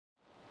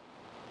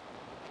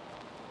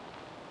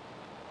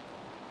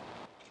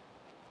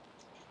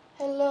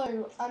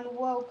Hello and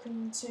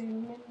welcome to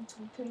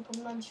Mental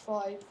Pimple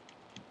 95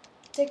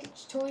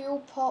 Tekkit tutorial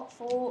part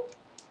 4,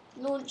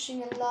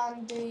 launching and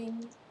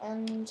landing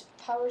and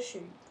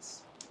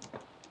parachutes.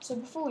 So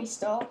before we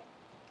start,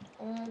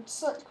 I'd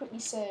just like to quickly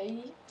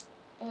say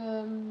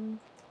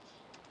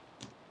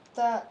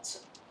that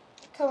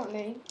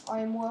currently I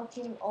am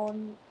working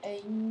on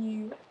a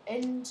new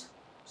end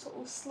sort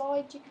of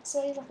slide, you could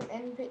say, like an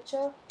end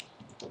picture,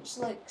 which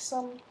like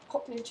some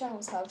popular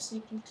channels have, so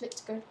you can click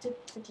to go to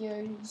different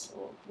videos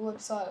or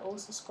website or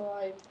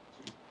subscribe.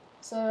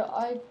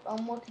 So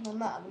I'm working on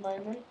that at the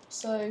moment,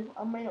 so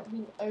I may not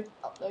be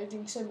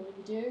uploading so many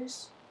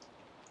videos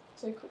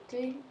so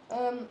quickly.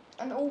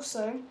 And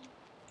also,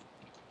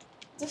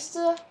 just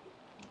to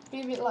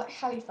be a bit like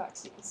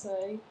Halifax, you could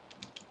say,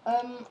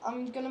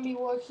 I'm going to be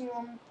working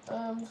on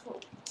for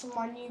some of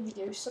my new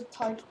videos,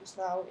 subtitles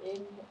now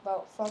in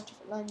about 5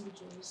 different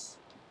languages.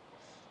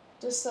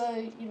 Just so,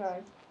 you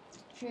know,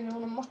 if you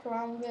want to muck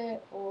around with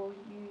it, or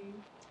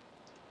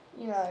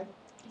you know,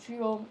 if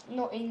you're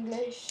not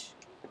English,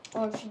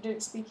 or if you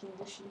don't speak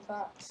English in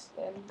fact,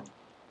 then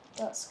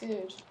that's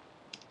good.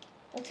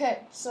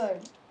 Okay, so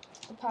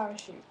the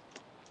parachute.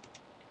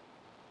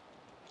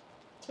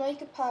 To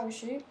make a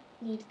parachute,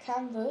 you need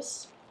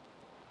canvas,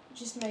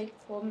 which is made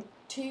from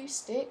 2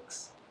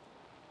 sticks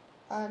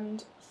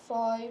and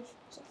 5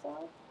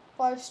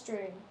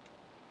 string.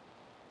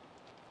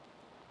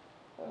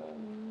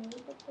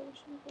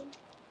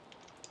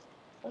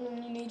 And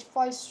then you need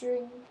 5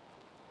 string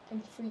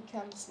and 3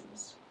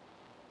 canvases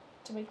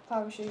to make a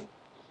parachute.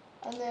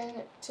 And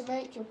then to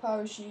make your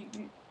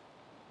parachute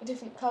a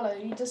different colour,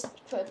 you just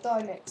put a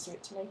dye next to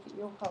it to make it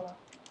your colour.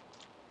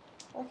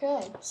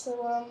 Okay,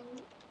 so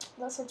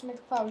that's how to make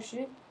a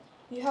parachute.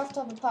 You have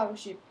to have a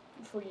parachute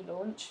before you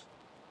launch.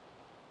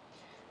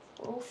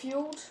 We're all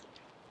fueled,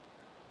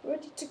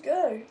 ready to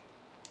go.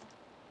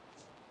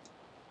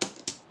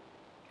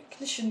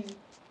 Ignition.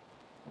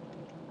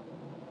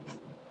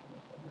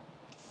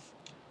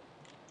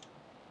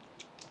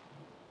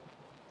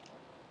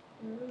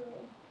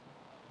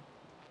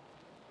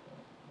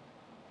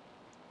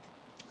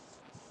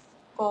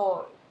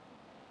 Five,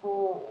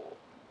 4,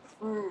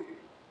 3,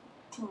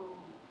 2,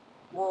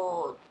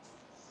 1.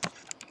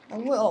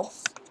 And we're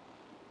off.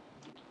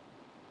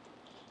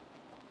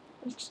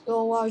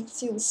 Oh wow, you can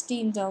see all the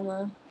steam down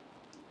there.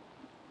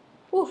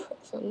 Whew,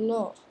 that's a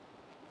lot.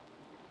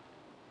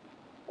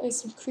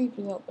 There's some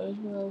creepers out there as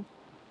well.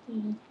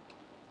 I'm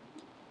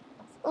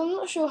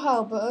not sure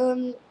how,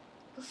 but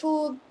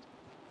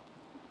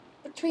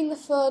between the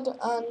 3rd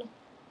and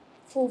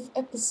 4th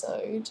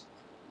episode,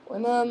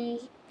 when I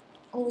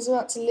was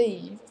about to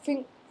leave, I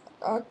think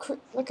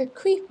like a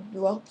creeper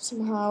blew up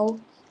somehow.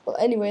 But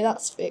anyway,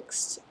 that's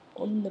fixed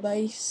on the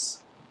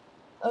base.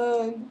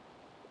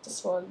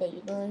 Just wanted to let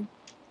you know.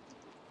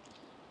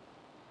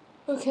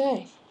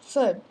 Okay,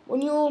 so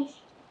when you're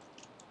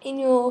in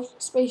your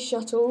space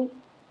shuttle,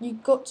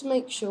 you've got to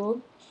make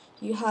sure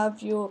you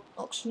have your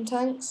oxygen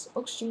tanks,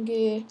 oxygen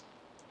gear,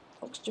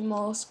 oxygen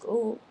mask,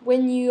 or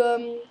when you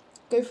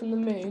go from the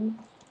moon,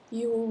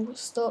 you will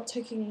start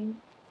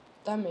taking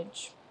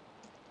damage.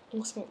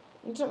 Also,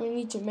 you don't really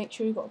need to make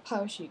sure you've got a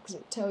parachute because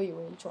it'll tell you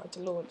when you try to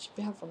launch if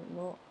you have one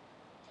or not.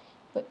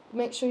 But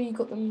make sure you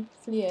got them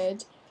fully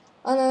aired.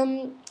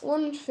 And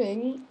one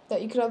thing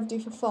that you could either do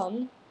for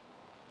fun,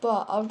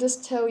 but I'll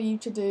just tell you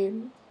to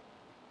do,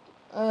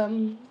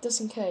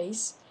 just in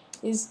case,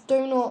 is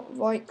do not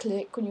right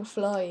click when you're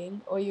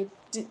flying, or you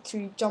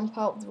literally jump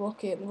out of the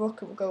rocket and the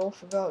rocket will go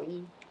off without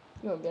you.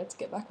 You won't be able to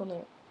get back on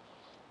it.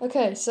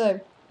 Okay,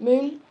 so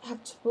moon,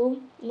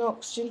 habitable, no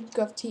oxygen,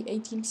 gravity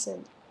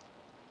 18%.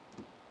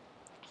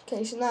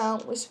 Okay, so now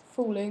we're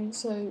falling,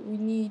 so we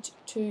need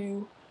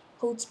to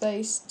hold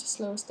space to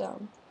slow us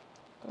down.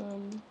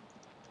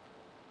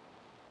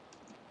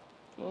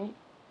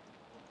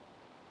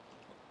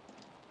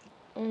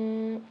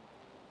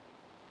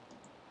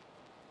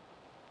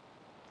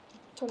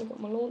 Trying to get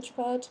my launch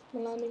pad, my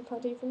landing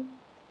pad even.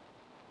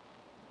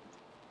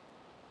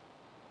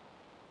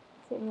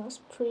 I think that's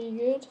pretty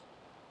good.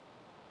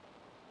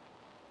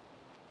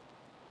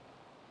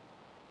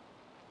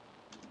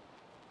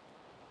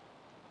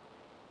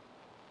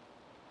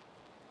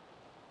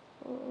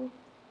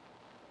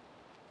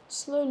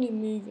 Slowly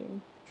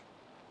moving.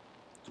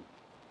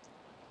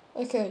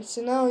 Okay,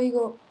 so now you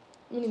got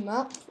mini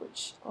map,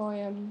 which I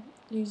am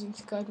using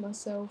to guide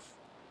myself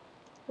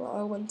where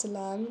I want to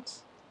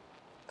land.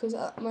 Because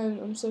at the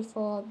moment I'm so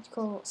far, you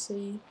cannot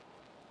see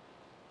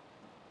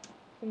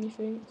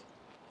anything.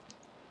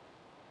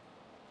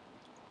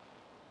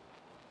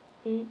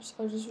 Oops,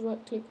 I just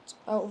right clicked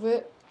out of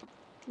it.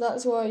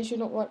 That's why you should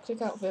not right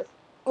click out of it.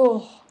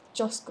 Oh,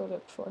 just got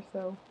it before I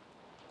fell.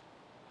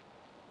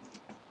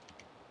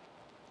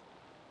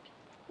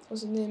 That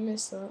was a near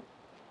miss, that.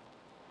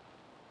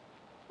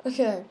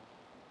 Okay.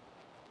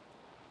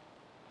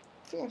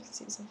 I think I can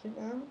see something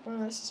now. Oh,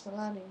 that's just my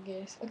landing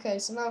gear. Okay,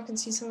 so now I can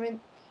see something.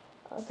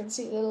 I can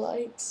see the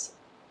lights.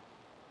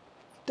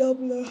 Down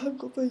below, I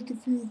got very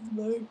confused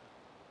though.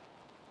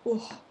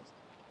 Oh.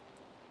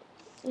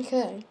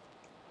 Okay.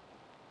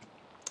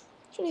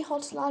 It's really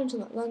hard to land on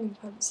that landing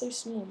pad. It's so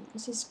small.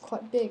 This is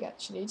quite big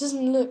actually. It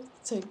doesn't look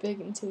so big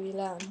until you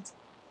land.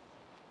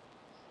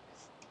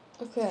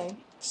 Okay,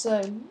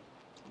 so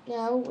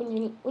now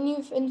when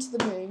you've entered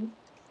the moon,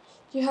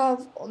 you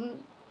have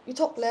on your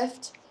top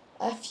left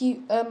a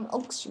few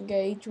oxygen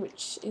gauge,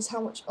 which is how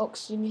much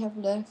oxygen you have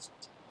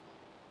left,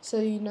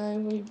 so you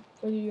know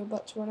whether you're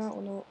about to run out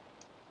or not.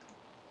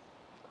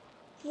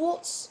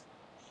 What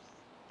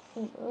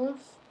on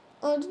earth?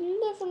 I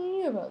never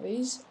knew about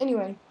these.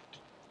 Anyway,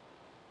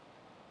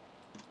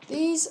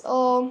 these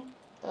are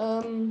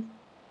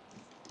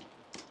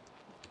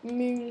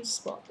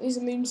these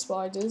are moon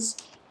spiders.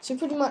 So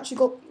pretty much you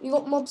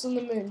got mobs on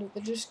the moon.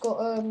 They just got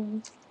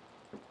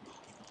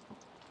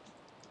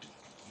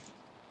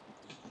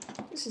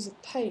this is a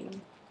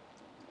pain.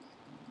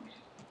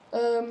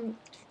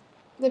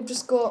 They've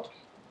just got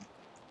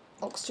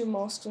oxygen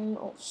masks and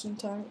oxygen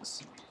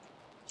tanks.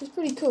 Which is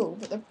pretty cool,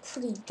 but they're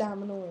pretty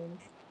damn annoying.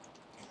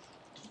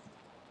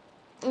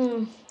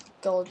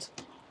 God,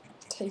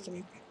 take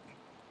him.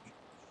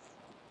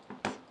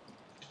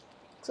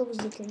 Because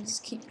obviously they can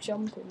just keep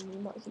jumping. You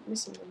might keep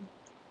missing them.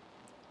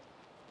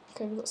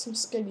 Okay, we've got some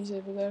skellies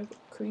over there. We've got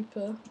a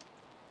creeper.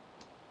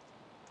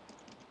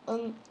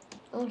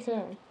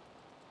 Okay.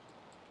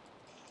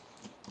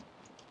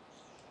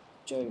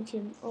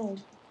 Joking. Oh.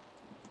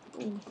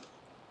 Ooh.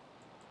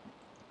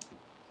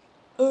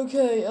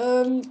 Okay,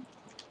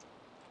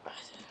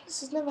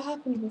 this has never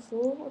happened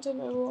before. I don't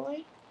know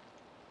why.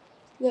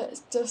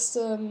 Let's just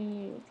so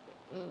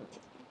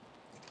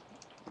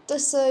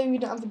we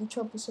don't have any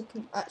trouble, so I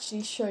can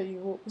actually show you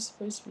what we're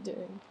supposed to be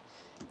doing.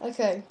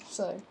 Okay,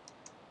 so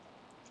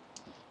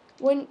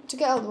to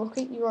get out of the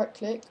rocket, you right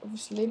click,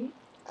 obviously,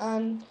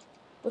 and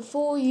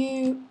before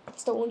you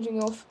start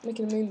launching off,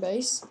 making a moon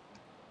base,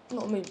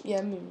 not a moon,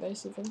 yeah, moon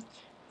base even,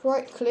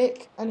 right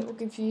click, and it will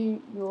give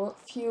you your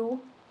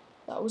fuel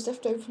that was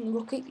left over from the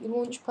rocket, your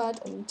launch pad,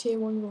 and your tier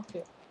 1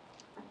 rocket.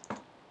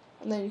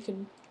 And then you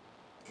can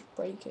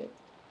break it.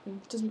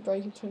 It doesn't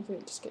break it,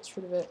 it just gets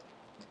rid of it.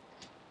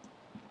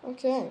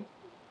 Okay,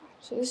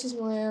 so this is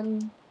my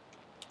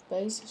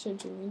base. I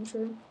showed you in the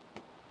intro.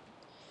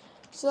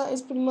 So that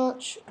is pretty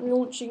much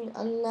launching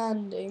and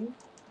landing.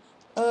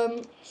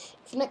 For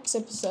next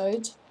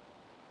episode,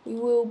 we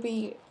will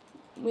be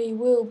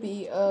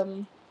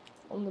on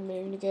the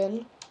moon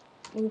again.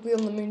 We'll be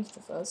on the moon for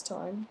the first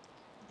time.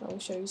 I'll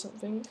show you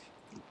something.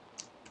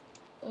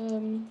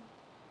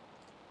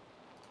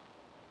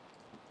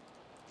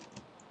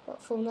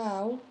 But for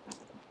now,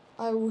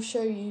 I will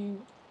show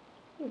you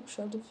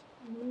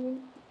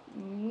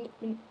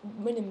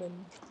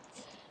minimum.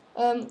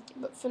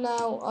 But for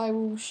now, I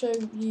will show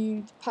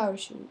you the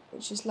parachute,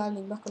 which is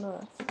landing back on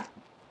Earth.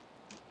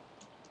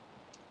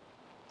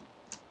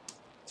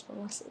 That's my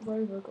nice little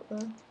rover I got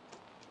there.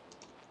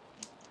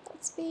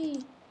 That's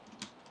me.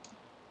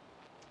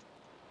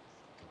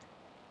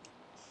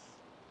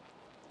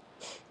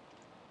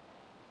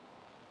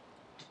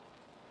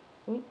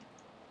 Oh.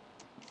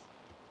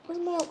 Where's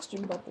my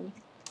oxygen bubble?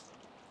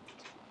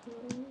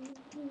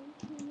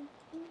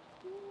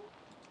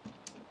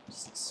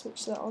 Just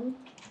switch that on.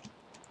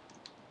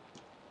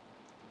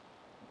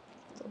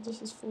 God,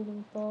 this is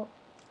falling apart.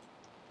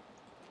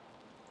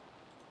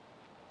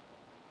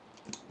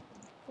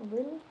 Oh,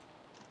 really?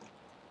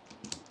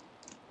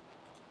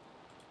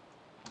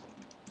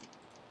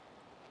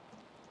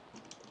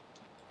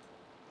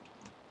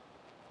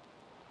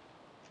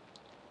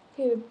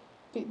 Here,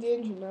 beat the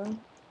engine now.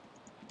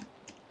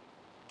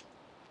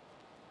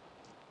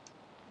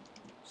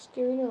 What's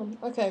going on?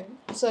 Okay,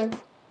 so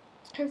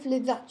hopefully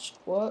that should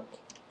work.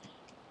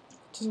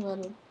 Doesn't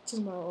matter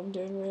what I'm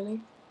doing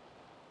really.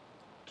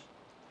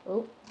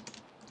 Oh.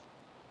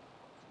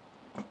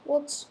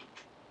 What's...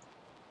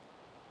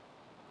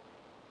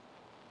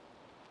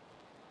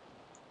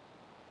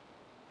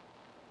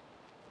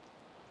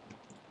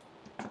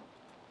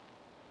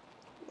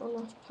 Not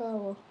enough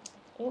power.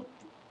 Oh.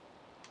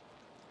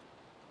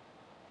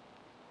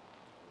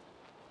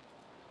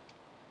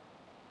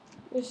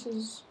 This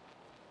is...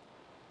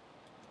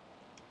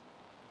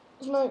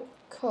 There's no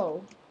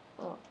coal.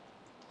 Oh.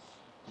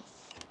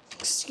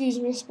 Excuse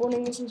me,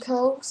 spawning in some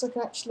coal, because I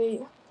can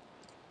actually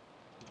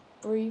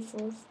breathe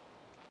for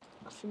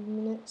a few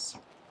minutes.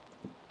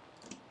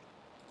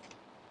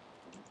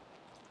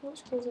 How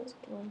much coal is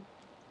that going?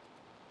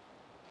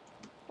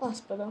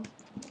 That's better.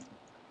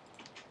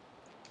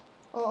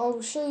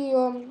 I'll show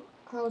you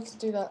how to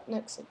do that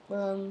next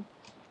one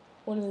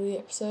of the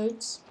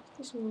episodes.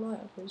 Put some light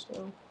up as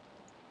well.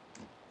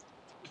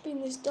 It's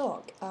been this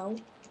dark, ow.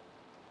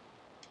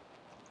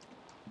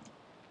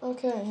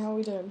 Okay, how are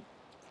we doing?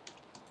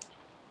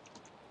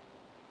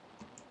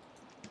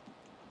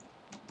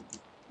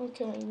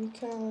 Okay, we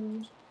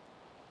can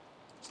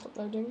stop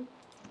loading.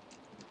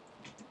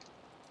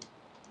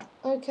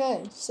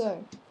 Okay,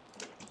 so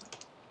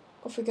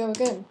off we go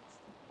again.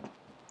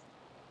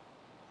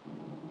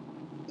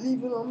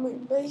 Leaving our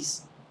moon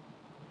base.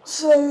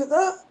 So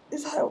that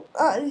is how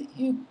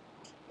you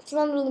to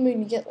land on the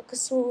moon. You get like a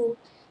sort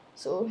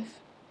of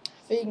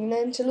thing, and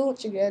then to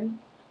launch again,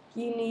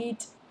 you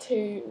need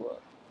to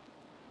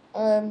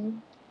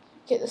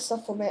get the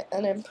stuff from it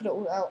and then put it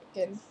all out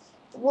again.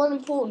 One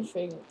important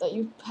thing that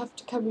you have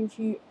to carry with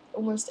you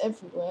almost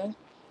everywhere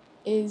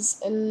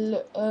is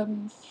a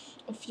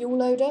fuel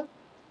loader.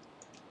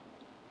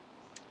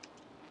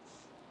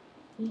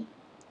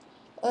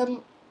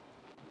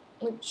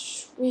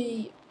 Which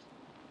we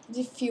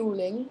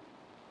defueling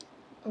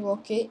a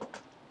rocket.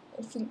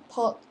 I think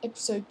part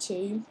episode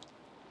 2,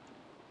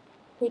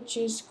 which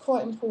is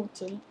quite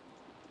important.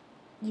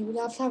 You would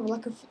have to have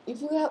like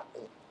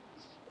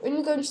when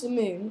you go into the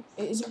moon,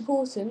 it is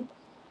important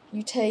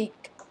you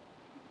take.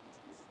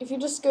 If you're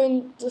just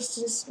going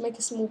just make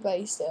a small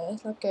base there,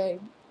 like a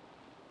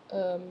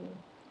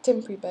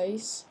temporary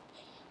base,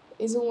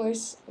 is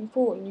almost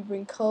important. You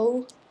bring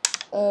coal,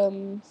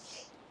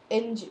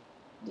 engines.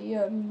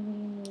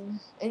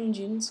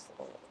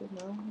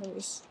 Now let me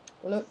just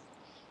look.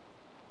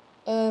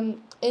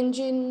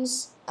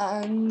 Engines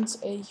and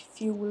a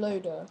fuel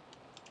loader.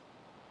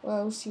 Or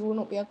else you will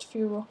not be able to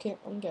fuel rocket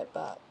and get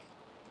back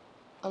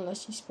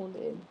unless you spawned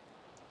it in.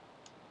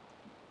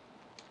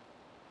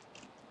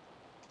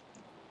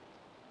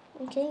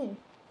 Okay.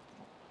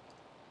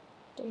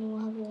 Don't know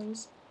what I have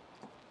those.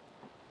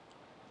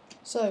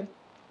 So,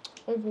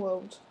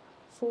 overworld.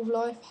 Full of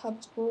life,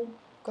 habitable,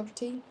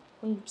 gravity,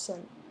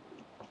 100%.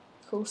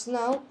 Cool, so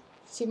now,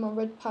 see my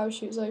red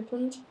parachute's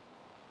opened.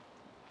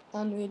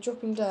 And we're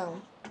dropping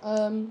down.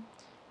 And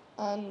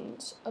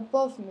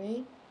above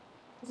me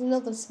is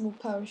another small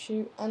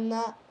parachute, and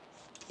that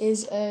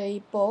is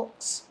a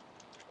box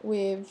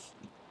with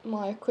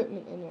my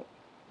equipment in it.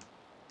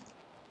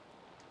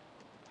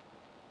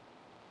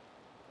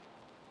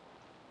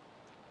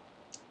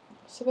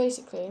 So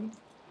basically,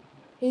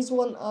 here's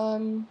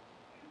one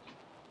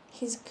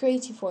here's a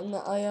creative one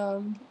that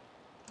I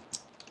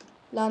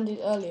landed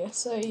earlier.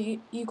 So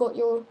you got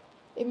your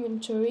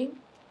inventory.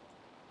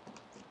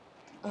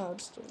 Oh, I'll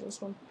just do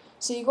this one.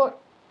 So you got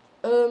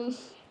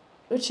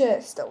the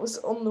chest that was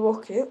on the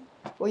rocket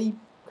where you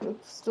could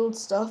have stored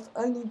stuff,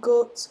 and you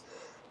got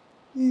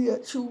the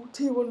actual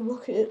tier 1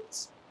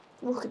 rocket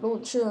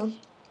launcher,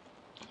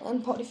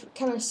 and partly for the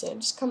canister. It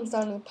just comes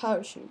down in a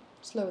parachute,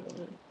 slower than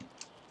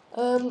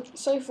me.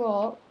 So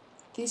far,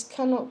 these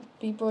cannot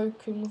be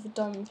broken with a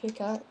diamond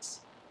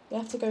pickaxe. You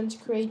have to go into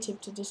creative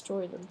to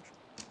destroy them.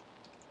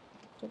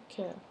 Don't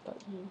care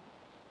about you.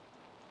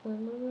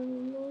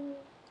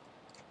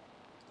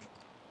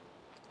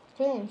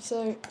 Okay,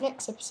 so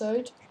next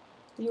episode,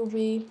 you'll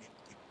be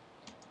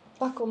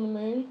back on the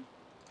moon,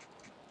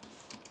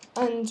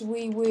 and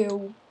we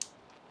will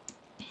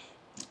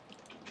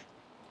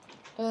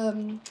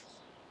I'm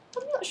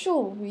not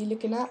sure what we'll be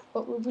looking at,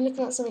 but we'll be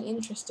looking at something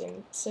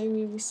interesting, so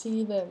we will see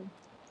you then.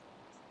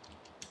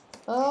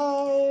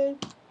 Bye!